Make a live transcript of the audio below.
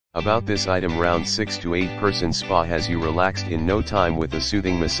About this item, round 6 to 8 person spa has you relaxed in no time with a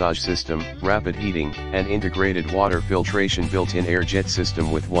soothing massage system, rapid heating, and integrated water filtration. Built-in AirJet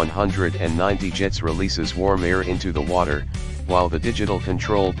system with 190 jets releases warm air into the water, while the digital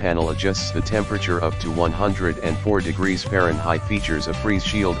control panel adjusts the temperature up to 104 degrees Fahrenheit. Features a freeze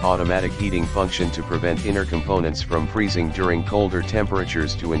shield automatic heating function to prevent inner components from freezing during colder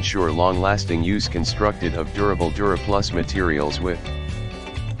temperatures to ensure long-lasting use. Constructed of durable DuraPlus materials with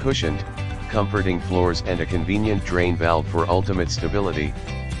cushioned, comforting floors and a convenient drain valve for ultimate stability.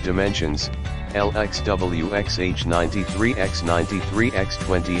 Dimensions: LXWXH93 x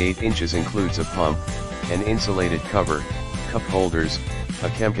 28 inches. Includes a pump, an insulated cover, cup holders, a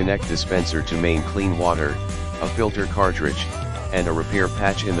ChemConnect dispenser to main clean water, a filter cartridge, and a repair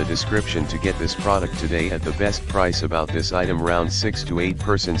patch in the description to get this product today at the best price. About this item, round 6 to 8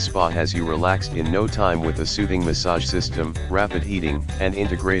 person spa has you relaxed in no time with a soothing massage system, rapid heating, and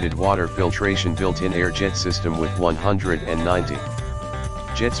integrated water filtration. Built-in AirJet system with 190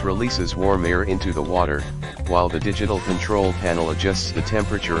 jets releases warm air into the water, while the digital control panel adjusts the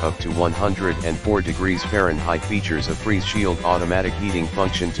temperature up to 104 degrees Fahrenheit. Features a freeze shield automatic heating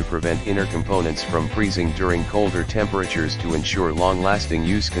function to prevent inner components from freezing during colder temperatures to ensure long-lasting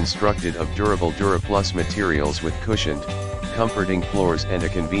use. Constructed of durable DuraPlus materials with cushioned, comforting floors and a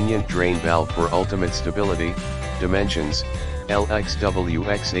convenient drain valve for ultimate stability. Dimensions: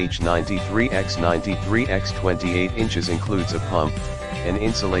 LXWXH93 x 93 x 28 inches. Includes a pump, an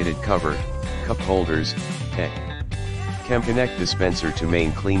insulated cover, cup holders, a ChemConnect dispenser to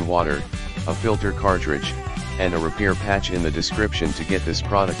main clean water, a filter cartridge, and a repair patch in the description to get this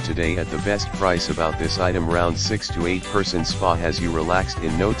product today at the best price. About this item, round 6 to 8 person spa has you relaxed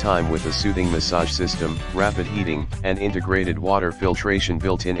in no time with a soothing massage system, rapid heating, and integrated water filtration.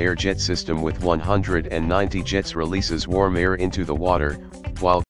 Built-in AirJet system with 190 jets releases warm air into the water, while